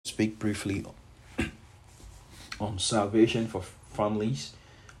speak briefly on salvation for families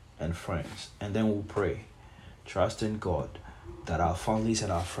and friends, and then we'll pray, trusting God that our families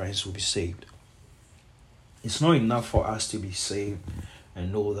and our friends will be saved. It's not enough for us to be saved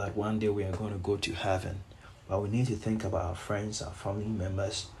and know that one day we are going to go to heaven, but we need to think about our friends, our family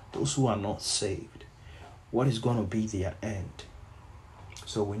members, those who are not saved. What is going to be their end?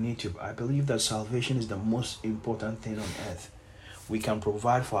 So we need to, I believe that salvation is the most important thing on earth. We can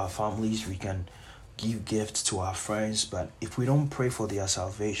provide for our families, we can give gifts to our friends, but if we don't pray for their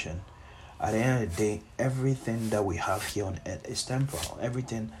salvation, at the end of the day, everything that we have here on earth is temporal.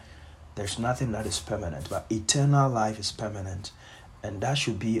 There's nothing that is permanent, but eternal life is permanent. And that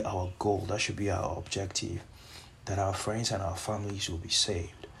should be our goal, that should be our objective, that our friends and our families will be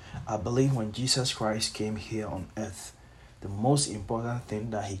saved. I believe when Jesus Christ came here on earth, the most important thing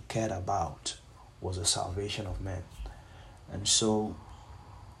that he cared about was the salvation of men. And so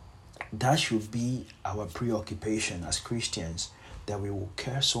that should be our preoccupation as Christians, that we will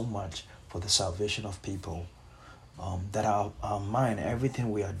care so much for the salvation of people, that our mind,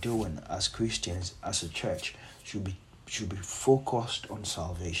 everything we are doing as Christians, as a church, should be focused on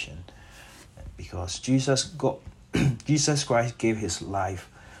salvation, because Jesus Christ gave his life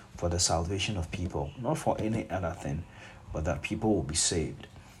for the salvation of people, not for any other thing, but that people will be saved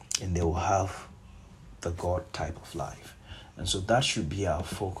and they will have the God type of life. And so that should be our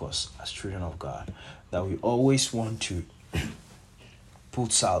focus as children of God, that we always want to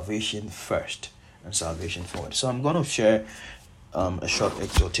put salvation first and salvation forward. So I'm going to share a short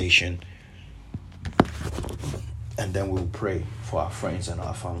exhortation, and then we'll pray for our friends and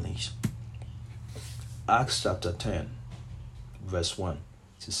our families. Acts chapter 10, verse 1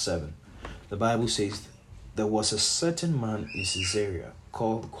 to 7. The Bible says, there was a certain man in Caesarea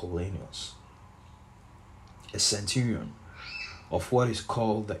called Cornelius, a centurion of what is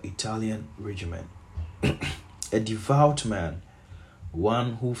called the Italian regiment, a devout man,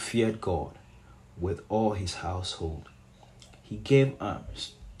 one who feared God with all his household. He gave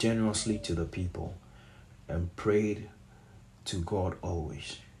alms generously to the people and prayed to God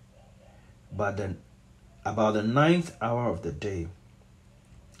always. But then, about the 9th hour of the day,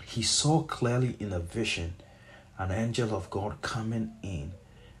 he saw clearly in a vision an angel of God coming in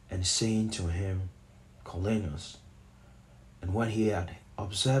and saying to him, Cornelius. And when he had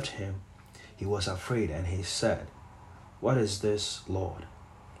observed him, he was afraid, and he said, what is this, Lord?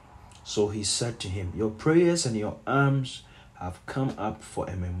 So he said to him, your prayers and your alms have come up for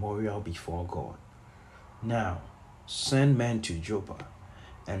a memorial before God. Now send men to Joppa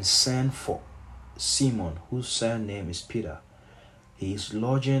and send for Simon, whose surname is Peter. He is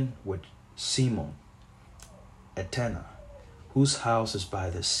lodging with Simon, a tanner, whose house is by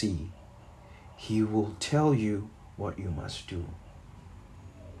the sea. He will tell you what you must do.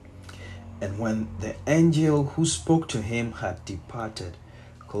 And when the angel who spoke to him had departed,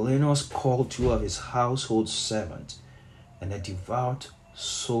 Cornelius called 2 of his household servants and a devout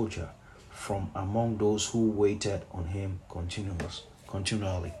soldier from among those who waited on him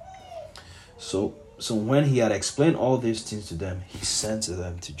continually. So when he had explained all these things to them, he sent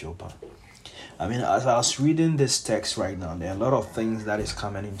them to Joppa. I mean, as I was reading this text right now, there are a lot of things that is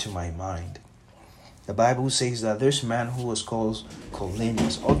coming into my mind. The Bible says that this man who was called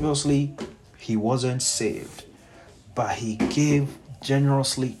Cornelius, obviously he wasn't saved, but he gave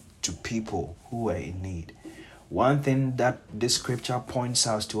generously to people who were in need. One thing that this scripture points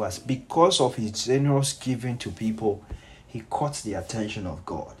out to us, because of his generous giving to people, he caught the attention of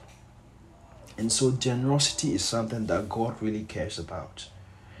God. And so generosity is something that God really cares about.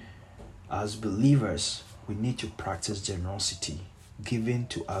 As believers, we need to practice generosity, giving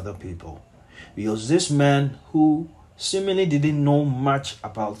to other people. Because this man who seemingly didn't know much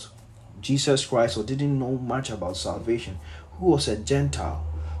about Jesus Christ or didn't know much about salvation, who was a Gentile,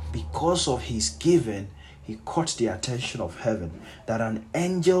 because of his giving, he caught the attention of heaven, that an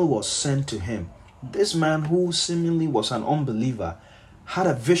angel was sent to him. This man who seemingly was an unbeliever had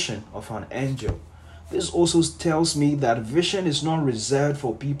a vision of an angel. This also tells me that vision is not reserved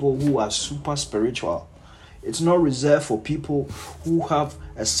for people who are super spiritual. It's not reserved for people who have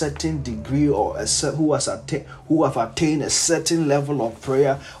a certain degree or who have attained a certain level of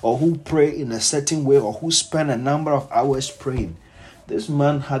prayer, or who pray in a certain way, or who spend a number of hours praying. This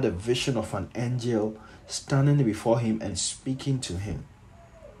man had a vision of an angel standing before him and speaking to him.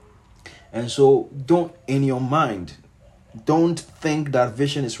 And so don't think that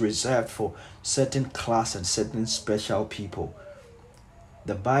vision is reserved for certain class and certain special people.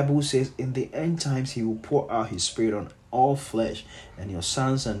 The Bible says in the end times he will pour out his spirit on all flesh, and your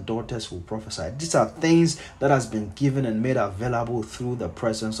sons and daughters will prophesy. These are things that has been given and made available through the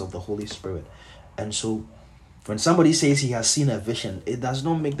presence of the Holy Spirit. And so when somebody says he has seen a vision, it does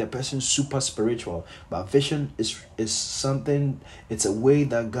not make the person super spiritual. But vision is something, it's a way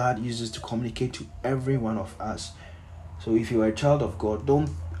that God uses to communicate to every one of us. So if you are a child of God,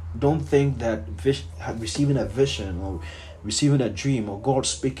 don't think that receiving a vision or receiving a dream or God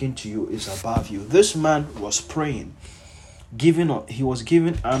speaking to you is above you. This man was praying. He was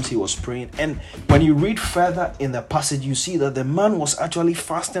giving alms, he was praying. And when you read further in the passage, you see that the man was actually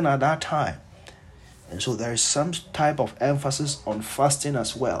fasting at that time. And so there is some type of emphasis on fasting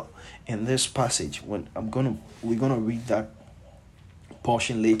as well in this passage. We're gonna read that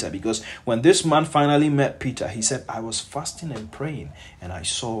portion later, because when this man finally met Peter, he said, I was fasting and praying, and I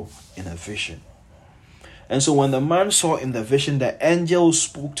saw in a vision. And so when the man saw in the vision, the angel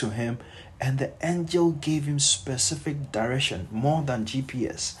spoke to him, and the angel gave him specific direction, more than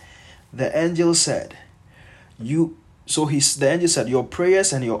GPS. The angel said, the angel said, your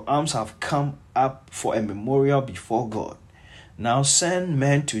prayers and your alms have come up for a memorial before God. Now send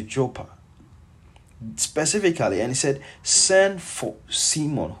men to Joppa. Specifically, and he said, send for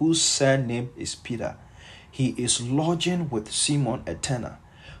Simon, whose surname is Peter. He is lodging with Simon a tanner,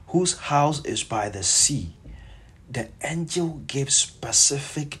 whose house is by the sea. The angel gave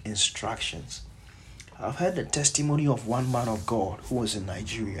specific instructions. I've heard the testimony of one man of God who was in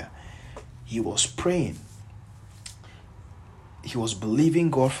Nigeria. He was praying. He was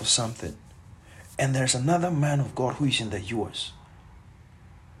believing God for something. And there's another man of God who is in the US,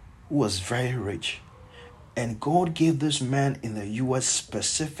 who was very rich. And God gave this man in the US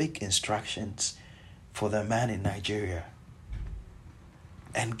specific instructions for the man in Nigeria,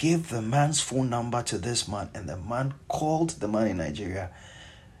 and gave the man's phone number to this man. And the man called the man in Nigeria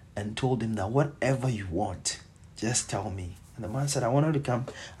and told him that whatever you want, just tell me. And the man said, I want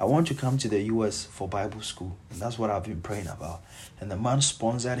to come to the US for Bible school. And that's what I've been praying about. And the man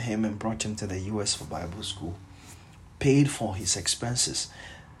sponsored him and brought him to the US for Bible school, paid for his expenses.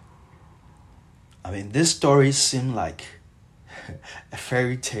 I mean, this story seemed like a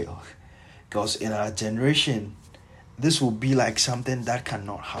fairy tale, because in our generation, this will be like something that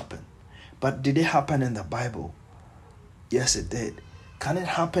cannot happen. But did it happen in the Bible? Yes, it did. Can it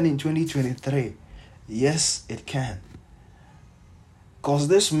happen in 2023? Yes, it can. Because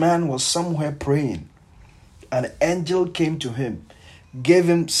this man was somewhere praying. An angel came to him, gave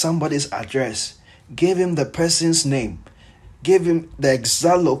him somebody's address, gave him the person's name, gave him the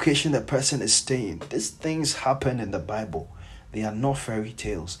exact location the person is staying. These things happen in the Bible. They are not fairy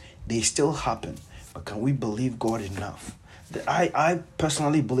tales. They still happen. But can we believe God enough? I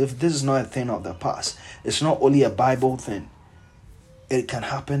personally believe this is not a thing of the past. It's not only a Bible thing. It can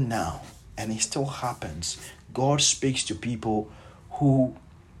happen now. And it still happens. God speaks to people who...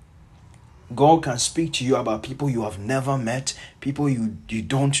 God can speak to you about people you have never met, people you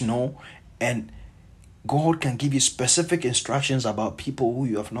don't know, and God can give you specific instructions about people who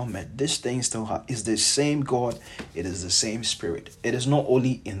you have not met. This thing still is the same God. It is the same Spirit. It is not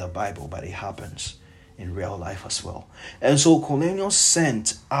only in the Bible, but it happens in real life as well. And so Cornelius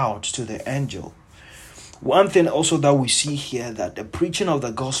sent out to the angel. One thing also that we see here, that the preaching of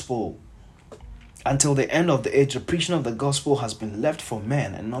the gospel until the end of the age, the preaching of the gospel has been left for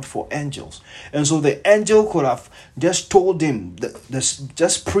men and not for angels. And so the angel could have just told him,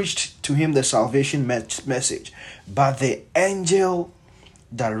 just preached to him the salvation message. But the angel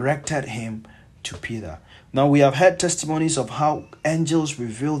directed him to Peter. Now we have heard testimonies of how angels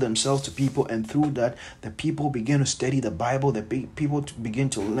reveal themselves to people, and through that the people begin to study the Bible, the people begin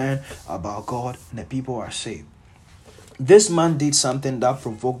to learn about God, and the people are saved. This man did something that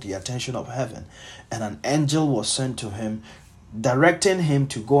provoked the attention of heaven, and an angel was sent to him, directing him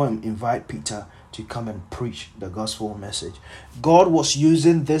to go and invite Peter to come and preach the gospel message. God was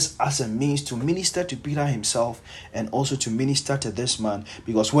using this as a means to minister to Peter himself and also to minister to this man.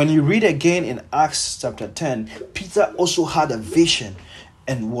 Because when you read again in Acts chapter 10, Peter also had a vision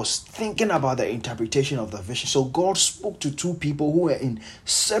and was thinking about the interpretation of the vision. So God spoke to two people who were in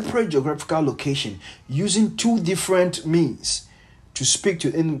separate geographical location, using two different means to speak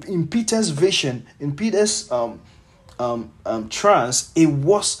to. In Peter's vision, in Peter's trance, it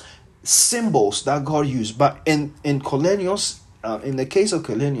was symbols that God used. But in Cornelius, in the case of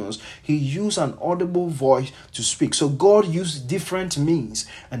Cornelius, he used an audible voice to speak. So God used different means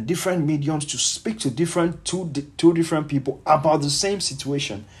and different mediums to speak to two different people about the same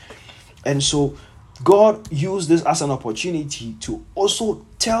situation. And so God used this as an opportunity to also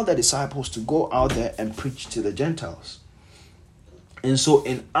tell the disciples to go out there and preach to the Gentiles. And so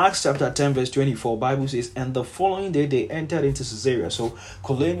in Acts chapter 10 verse 24, Bible says, and the following day they entered into Caesarea. So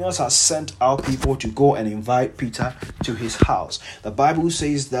Cornelius has sent out people to go and invite Peter to his house. The Bible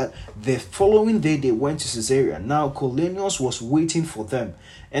says that the following day they went to Caesarea. Now Cornelius was waiting for them,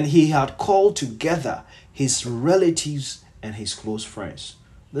 and he had called together his relatives and his close friends.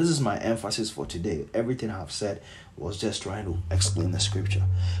 This is my emphasis for today. Everything I've said was just trying to explain the scripture.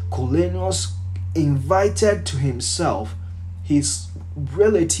 Cornelius invited to himself his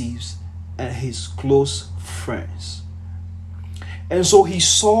relatives and his close friends. And so he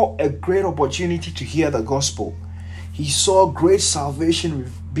saw a great opportunity to hear the gospel. He saw great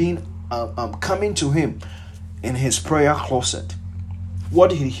salvation being coming to him in his prayer closet. What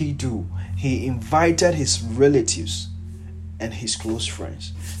did he do? He invited his relatives and his close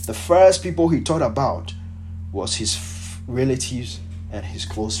friends. The first people he thought about was his relatives and his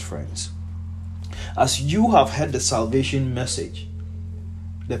close friends. As you have heard the salvation message,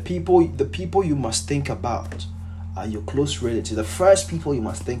 the people you must think about are your close relatives. The first people you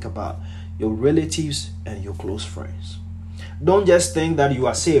must think about, your relatives and your close friends. Don't just think that you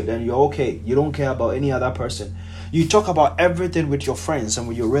are saved and you're okay. You don't care about any other person. You talk about everything with your friends and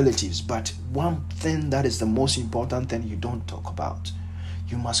with your relatives, but one thing that is the most important thing you don't talk about.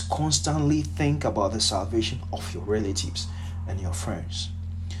 You must constantly think about the salvation of your relatives and your friends.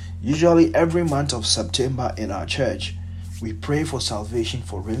 Usually every month of September in our church, we pray for salvation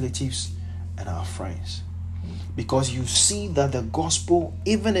for relatives and our friends. Because you see that the gospel,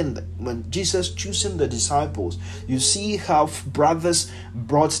 even when Jesus choosing the disciples, you see how brothers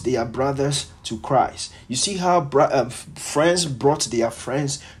brought their brothers to Christ. You see how friends brought their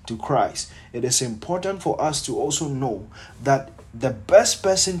friends to Christ. It is important for us to also know that the best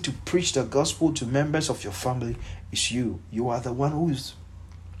person to preach the gospel to members of your family is you. You are the one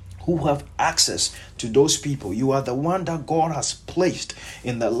who have access to those people. You are the one that God has placed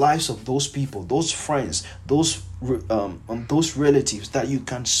in the lives of those people, those friends, those relatives, that you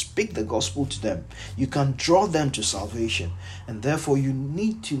can speak the gospel to them. You can draw them to salvation. And therefore you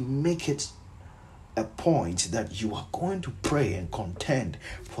need to make it a point that you are going to pray and contend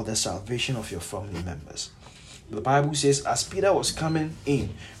for the salvation of your family members. The Bible says, as Peter was coming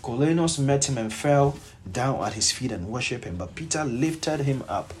in, Cornelius met him and fell down at his feet and worshipped him. But Peter lifted him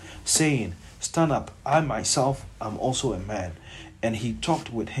up, saying, stand up, I myself am also a man. And he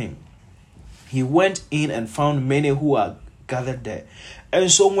talked with him. He went in and found many who are gathered there.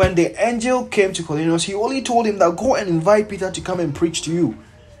 And so when the angel came to Cornelius, he only told him that go and invite Peter to come and preach to you.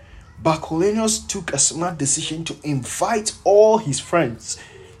 But Cornelius took a smart decision to invite all his friends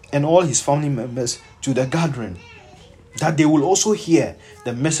and all his family members to the gathering, that they will also hear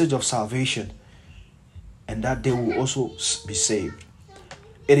the message of salvation and that they will also be saved.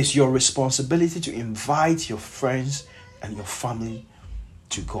 It is your responsibility to invite your friends and your family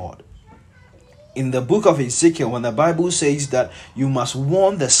to God. In the book of Ezekiel, when the Bible says that you must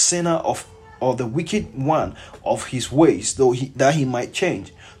warn the sinner or the wicked one of his ways, that he might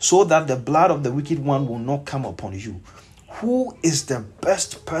change, so that the blood of the wicked one will not come upon you. Who is the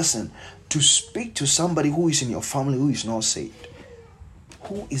best person to speak to somebody who is in your family who is not saved?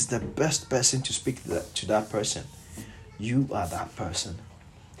 Who is the best person to speak to that person? You are that person.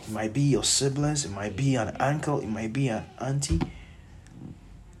 It might be your siblings, it might be an uncle, it might be an auntie.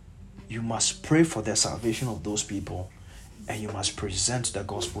 You must pray for the salvation of those people, and you must present the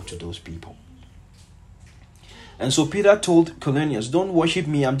gospel to those people. And so Peter told Cornelius, don't worship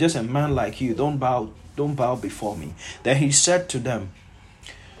me, I'm just a man like you. Don't bow before me. Then he said to them,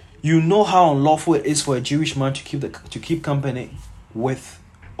 you know how unlawful it is for a Jewish man to keep company with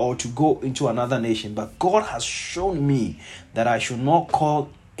or to go into another nation. But God has shown me that I should not call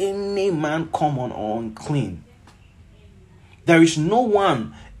any man common or unclean. There is no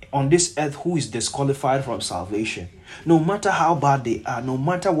one on this earth who is disqualified from salvation, no matter how bad they are, no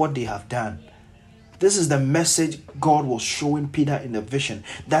matter what they have done. This is the message God was showing Peter in the vision,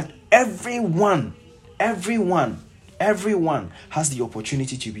 that everyone has the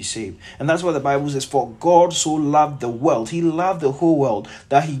opportunity to be saved. And that's what the Bible says, for God so loved the world, he loved the whole world,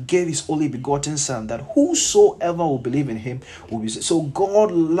 that he gave his only begotten son, that whosoever will believe in him will be saved. So God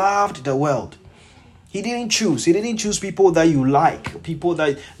loved the world. He didn't choose people that you like, people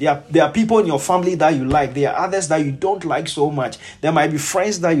that there are people in your family that you like. There are others that you don't like so much. There might be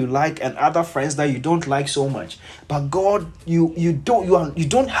friends that you like and other friends that you don't like so much. But God, you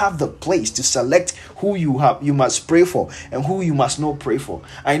don't have the place to select who you must pray for and who you must not pray for.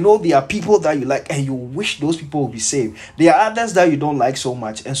 I know there are people that you like and you wish those people will be saved. There are others that you don't like so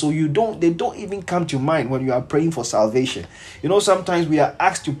much, and so they don't even come to mind when you are praying for salvation. You know, sometimes we are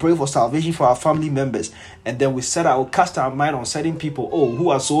asked to pray for salvation for our family members. service, and then we cast our mind on certain people, who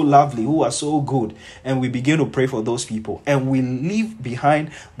are so lovely, who are so good, and we begin to pray for those people, and we leave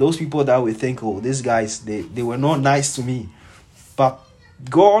behind those people that we think, these guys, they were not nice to me. But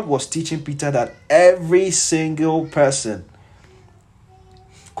God was teaching Peter that every single person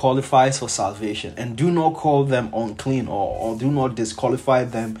qualifies for salvation, and do not call them unclean or do not disqualify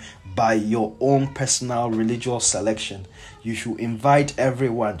them by your own personal religious selection. You should invite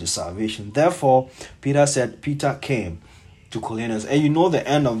everyone to salvation. Therefore, Peter came to Cornelius, and you know the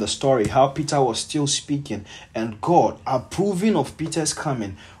end of the story, how Peter was still speaking, and God, approving of Peter's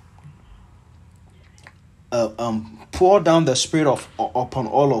coming, poured down the Spirit upon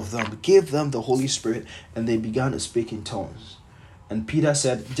all of them, gave them the Holy Spirit, and they began to speak in tongues. And Peter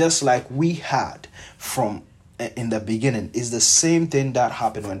said, just like we had from in the beginning, is the same thing that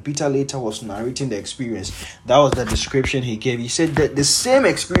happened when Peter later was narrating the experience. That was the description he gave. He said that the same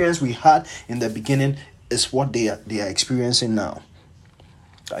experience we had in the beginning is what they are experiencing now.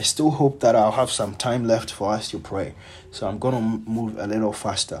 I still hope that I'll have some time left for us to pray, so I'm going to move a little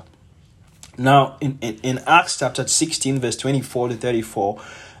faster. Now, in Acts chapter 16, verse 24 to 34,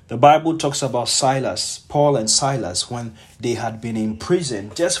 the Bible talks about Paul and Silas, when they had been in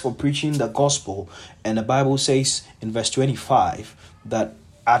prison just for preaching the gospel. And the Bible says in verse 25 that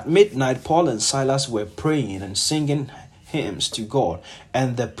at midnight, Paul and Silas were praying and singing hymns to God,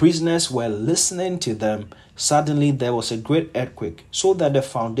 and the prisoners were listening to them. Suddenly there was a great earthquake, so that the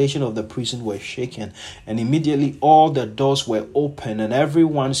foundation of the prison were shaken, and immediately all the doors were opened and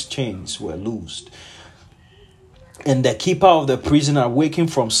everyone's chains were loosed. And the keeper of the prison, awaking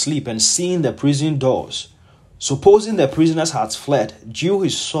from sleep and seeing the prison doors, supposing the prisoners had fled, drew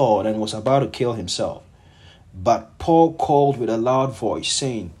his sword and was about to kill himself. But Paul called with a loud voice,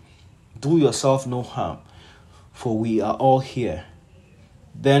 saying, "Do yourself no harm, for we are all here."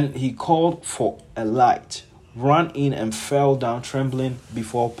 Then he called for a light, ran in and fell down trembling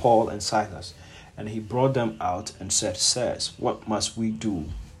before Paul and Silas. And he brought them out and said, "Sirs, what must we do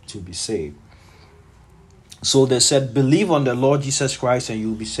to be saved?" So they said, "Believe on the Lord Jesus Christ and you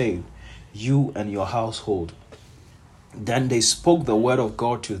will be saved, you and your household." Then they spoke the word of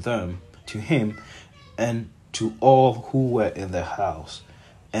God to him, and to all who were in the house.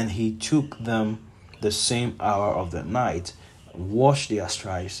 And he took them the same hour of the night, washed their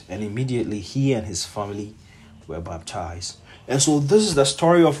stripes, and immediately he and his family were baptized. And so this is the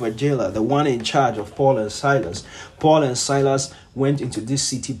story of a jailer, the one in charge of Paul and Silas. Paul and Silas went into this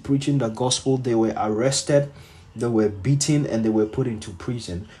city preaching the gospel. They were arrested, they were beaten, and they were put into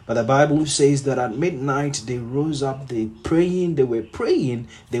prison. But the Bible says that at midnight they rose up, they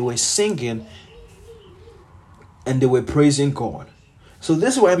were singing, and they were praising God. So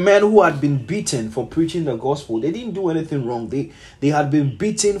these were men who had been beaten for preaching the gospel. They didn't do anything wrong. They had been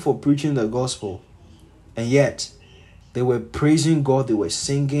beaten for preaching the gospel. And yet, they were praising God, they were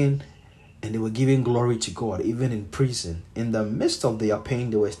singing, and they were giving glory to God, even in prison. In the midst of their pain,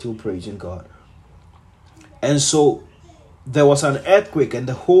 they were still praising God. And so, there was an earthquake, and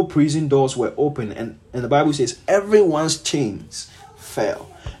the whole prison doors were open. And the Bible says, everyone's chains fell.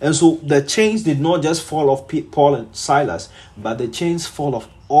 And so, the chains did not just fall off Paul and Silas, but the chains fell off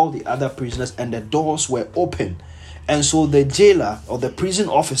all the other prisoners, and the doors were open. And so the jailer or the prison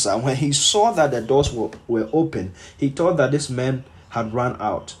officer, when he saw that the doors were open, he thought that this man had run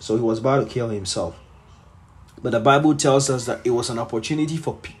out. So he was about to kill himself. But the Bible tells us that it was an opportunity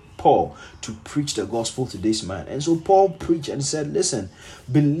for Paul to preach the gospel to this man. And so Paul preached and said, "Listen,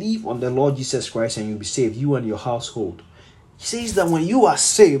 believe on the Lord Jesus Christ and you'll be saved, you and your household." He says that when you are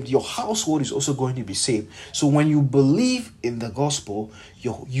saved, your household is also going to be saved. So when you believe in the gospel,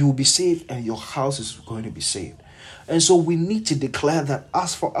 you will be saved and your house is going to be saved. And so we need to declare that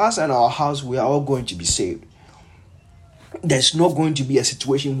as for us and our house, we are all going to be saved. There's not going to be a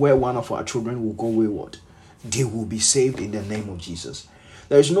situation where one of our children will go wayward. They will be saved in the name of Jesus.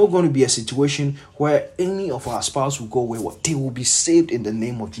 There is not going to be a situation where any of our spouse will go wayward. They will be saved in the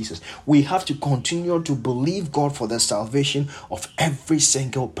name of Jesus. We have to continue to believe God for the salvation of every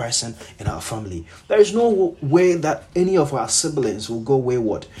single person in our family. There is no way that any of our siblings will go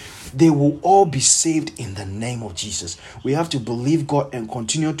wayward. They will all be saved in the name of Jesus. We have to believe God and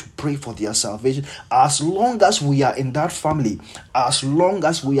continue to pray for their salvation. As long as we are in that family, as long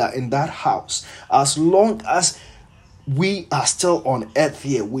as we are in that house, as long as we are still on earth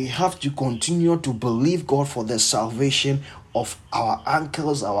here, we have to continue to believe God for the salvation of our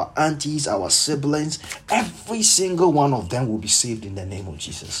uncles, our aunties, our siblings. Every single one of them will be saved in the name of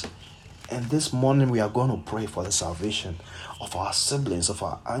Jesus. And this morning we are going to pray for the salvation of our siblings, of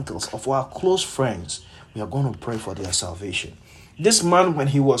our uncles, of our close friends. We are going to pray for their salvation. This man, when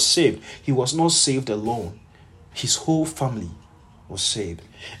he was saved, he was not saved alone. His whole family was saved.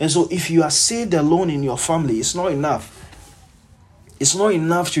 And so if you are saved alone in your family, it's not enough. It's not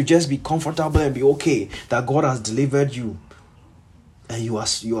enough to just be comfortable and be okay that God has delivered you. And you are.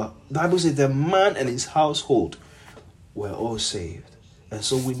 The Bible says the man and his household were all saved. And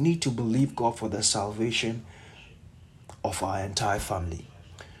so we need to believe God for the salvation of our entire family.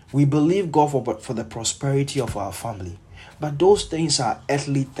 We believe God for the prosperity of our family. But those things are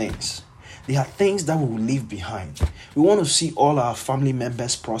earthly things. They are things that we will leave behind. We want to see all our family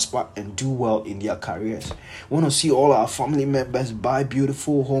members prosper and do well in their careers. We want to see all our family members buy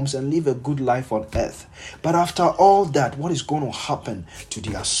beautiful homes and live a good life on earth. But after all that, what is going to happen to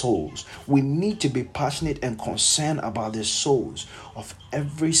their souls? We need to be passionate and concerned about the souls of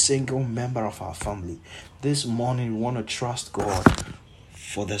every single member of our family. This morning, we want to trust God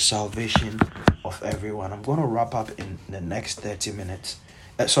for the salvation of everyone. I'm going to wrap up in the next 30 minutes.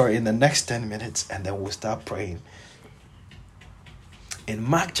 In the next 10 minutes, and then we'll start praying. In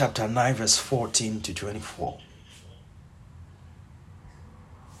Mark chapter 9, verse 14 to 24.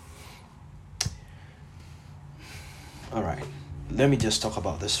 All right, let me just talk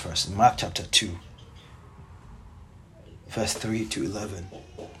about this first. Mark chapter 2, verse 3 to 11.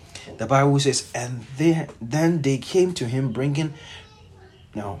 The Bible says, and then they came to him bringing...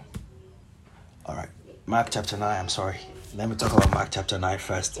 No. All right, Mark chapter 9, I'm sorry. Let me talk about Mark chapter 9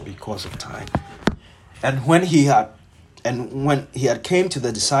 first because of time. And when he had came to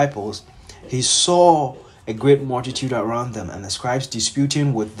the disciples, he saw a great multitude around them and the scribes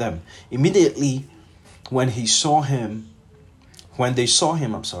disputing with them. Immediately when they saw him,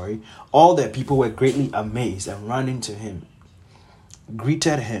 all the people were greatly amazed and ran into him,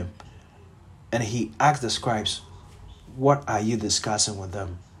 greeted him, and he asked the scribes, what are you discussing with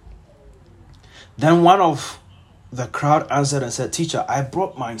them? Then one of the crowd answered and said, Teacher, I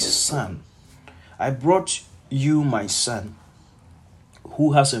brought you my son,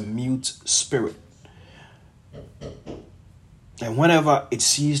 who has a mute spirit. And whenever it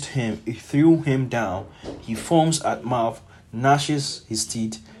seized him, it threw him down. He foams at mouth, gnashes his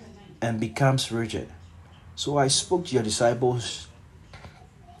teeth, and becomes rigid. So I spoke to your disciples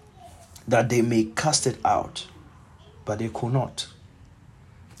that they may cast it out, but they could not.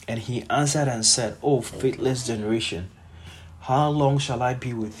 And he answered and said, O faithless generation, how long shall I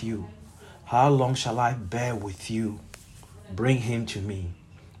be with you? How long shall I bear with you? Bring him to me.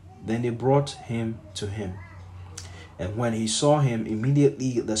 Then they brought him to him. And when he saw him,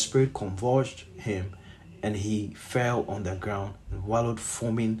 immediately the spirit convulsed him, and he fell on the ground and wallowed,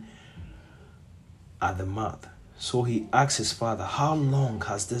 foaming at the mouth. So he asked his father, how long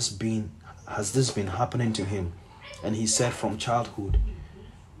has this been happening to him? And he said, from childhood.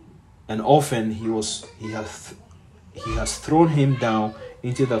 And often he has thrown him down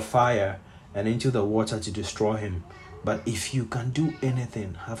into the fire and into the water to destroy him. But if you can do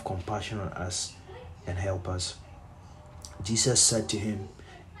anything, have compassion on us and help us. Jesus said to him,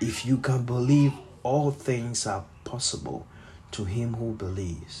 if you can believe, all things are possible to him who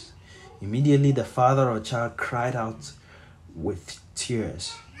believes. Immediately the father of the child cried out with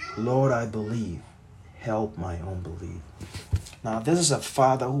tears, Lord, I believe, help my unbelief. Now, this is a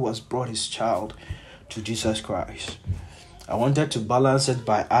father who has brought his child to Jesus Christ. I wanted to balance it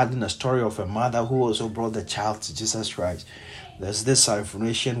by adding a story of a mother who also brought the child to Jesus Christ. There's this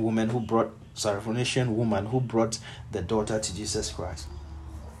Syrophoenician woman who brought the daughter to Jesus Christ.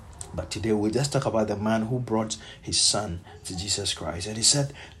 But today we'll just talk about the man who brought his son to Jesus Christ. And he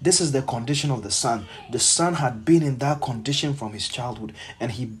said, this is the condition of the son. The son had been in that condition from his childhood.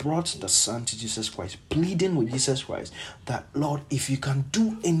 And he brought the son to Jesus Christ, pleading with Jesus Christ that, Lord, if you can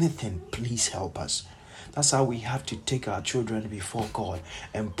do anything, please help us. That's how we have to take our children before God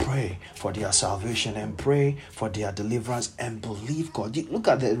and pray for their salvation and pray for their deliverance and believe God. Look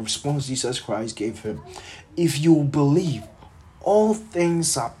at the response Jesus Christ gave him. If you believe, all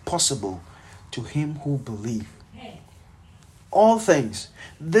things are possible to him who believes. All things.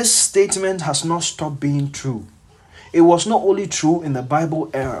 This statement has not stopped being true. It was not only true in the Bible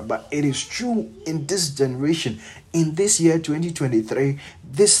era, but it is true in this generation. In this year 2023,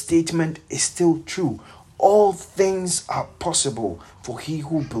 this statement is still true. All things are possible for he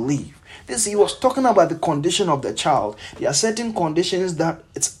who believes. He was talking about the condition of the child. There are certain conditions that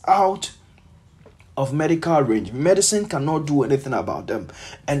it's out of medical range. Medicine cannot do anything about them.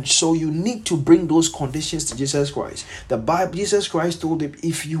 And so you need to bring those conditions to Jesus Christ. Jesus Christ told him,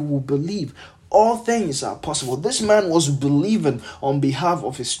 if you will believe, all things are possible. This man was believing on behalf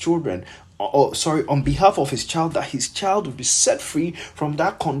of his children, on behalf of his child, that his child will be set free from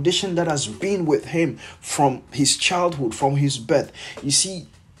that condition that has been with him from his childhood, from his birth. You see,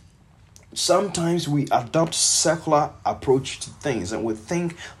 sometimes we adopt secular approach to things, and we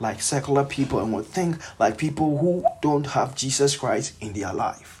think like secular people, and we think like people who don't have Jesus Christ in their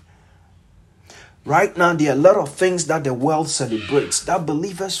life. Right now, there are a lot of things that the world celebrates that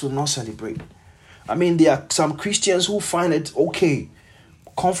believers will not celebrate. I mean, there are some Christians who find it okay,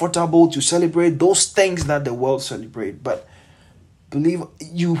 comfortable to celebrate those things that the world celebrate. But believe,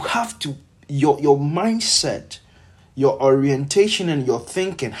 you have to, your mindset, your orientation and your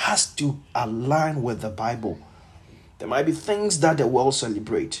thinking has to align with the Bible. There might be things that the world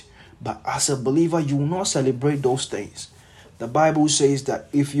celebrate, but as a believer, you will not celebrate those things. The Bible says that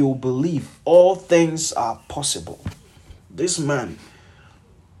if you believe, all things are possible. This man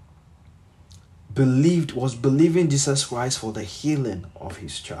was believing Jesus Christ for the healing of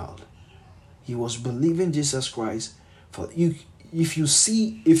his child. He was believing Jesus Christ for you. If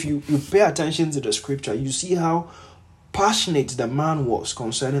you pay attention to the scripture, you see how passionate the man was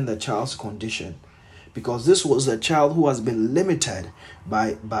concerning the child's condition, because this was a child who has been limited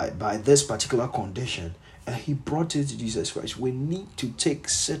by this particular condition, and he brought it to Jesus Christ. We need to take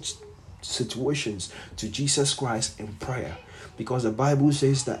such situations to Jesus Christ in prayer, because the Bible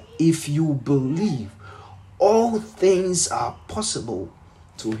says that if you believe, all things are possible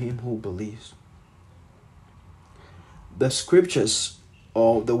to him who believes. The scriptures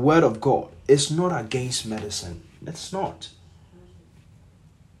or the word of God is not against medicine. It's not.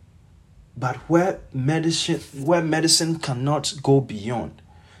 But where medicine cannot go beyond,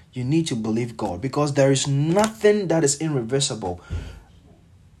 you need to believe God, because there is nothing that is irreversible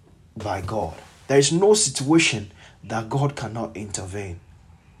by God. There is no situation that God cannot intervene.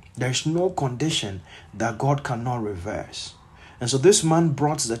 There is no condition that God cannot reverse. And so this man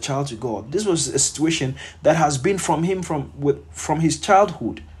brought the child to God. This was a situation that has been from him from his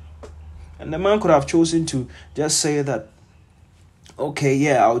childhood. And the man could have chosen to just say that, okay,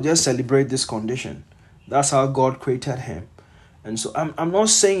 yeah, I'll just celebrate this condition. That's how God created him. And so I'm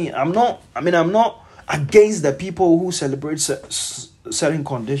not against the people who celebrate certain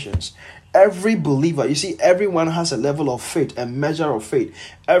conditions. Every believer, you see, everyone has a level of faith, a measure of faith.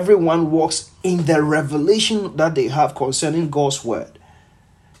 Everyone walks in the revelation that they have concerning God's word.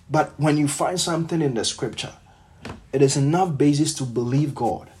 But when you find something in the scripture, it is enough basis to believe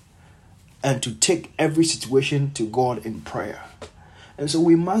God and to take every situation to God in prayer. And so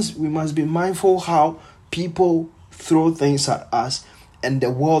we must be mindful how people throw things at us and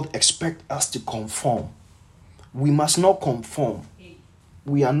the world expect us to conform. We must not conform.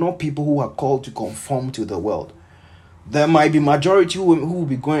 We are not people who are called to conform to the world. There might be majority who will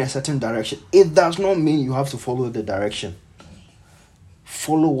be going a certain direction. It does not mean you have to follow the direction.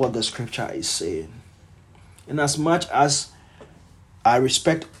 Follow what the scripture is saying. And as much as I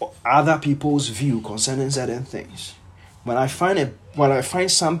respect other people's view concerning certain things, when I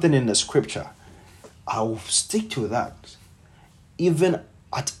find something in the scripture, I will stick to that. Even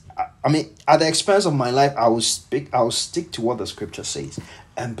at the expense of my life, I will stick to what the scripture says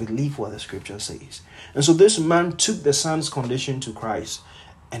and believe what the scripture says. And so this man took the son's condition to Christ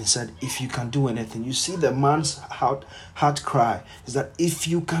and said, if you can do anything. You see the man's heart cry is that if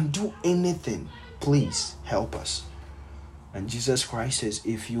you can do anything, please help us. And Jesus Christ says,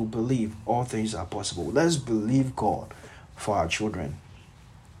 if you believe, all things are possible. Let's believe God for our children.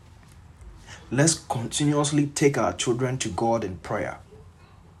 Let's continuously take our children to God in prayer.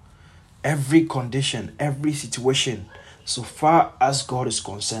 Every condition, every situation, so far as God is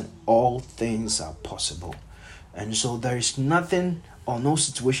concerned, all things are possible. And so there is nothing or no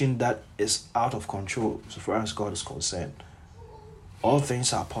situation that is out of control so far as God is concerned. All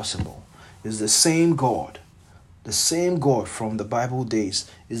things are possible. It's the same God. The same God from the Bible days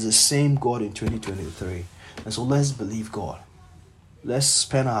is the same God in 2023. And so let's believe God. Let's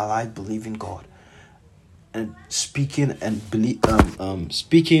spend our life believing God and speaking and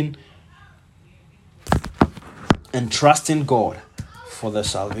trusting God for the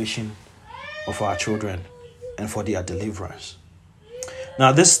salvation of our children and for their deliverance.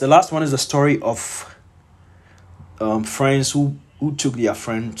 Now, the last one is the story of friends who took their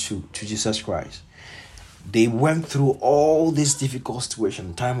friend to Jesus Christ. They went through all this difficult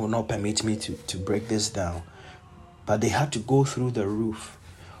situation. Time will not permit me to break this down. But they had to go through the roof,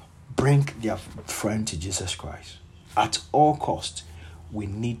 bring their friend to Jesus Christ. At all cost, we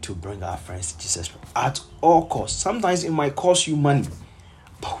need to bring our friends to Jesus Christ. At all costs. Sometimes it might cost you money,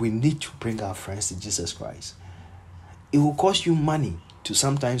 but we need to bring our friends to Jesus Christ. It will cost you money to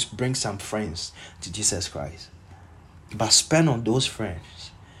sometimes bring some friends to Jesus Christ. But spend on those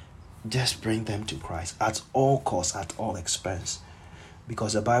friends Just bring them to Christ at all costs, at all expense.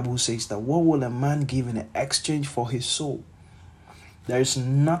 Because the Bible says that what will a man give in exchange for his soul? There is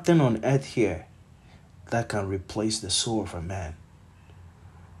nothing on earth here that can replace the soul of a man.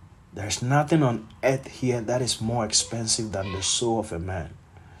 There's nothing on earth here that is more expensive than the soul of a man.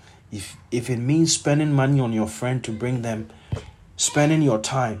 If it means spending money on your friend to bring them, spending your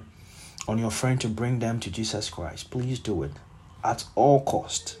time on your friend to bring them to Jesus Christ, please do it at all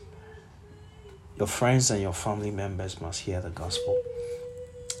cost. Your friends and your family members must hear the gospel.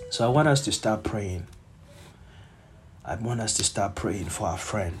 So I want us to start praying. I want us to start praying for our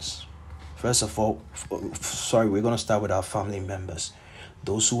friends. First of all, we're going to start with our family members.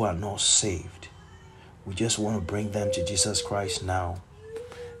 Those who are not saved. We just want to bring them to Jesus Christ now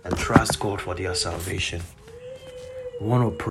and trust God for their salvation. We want to pray.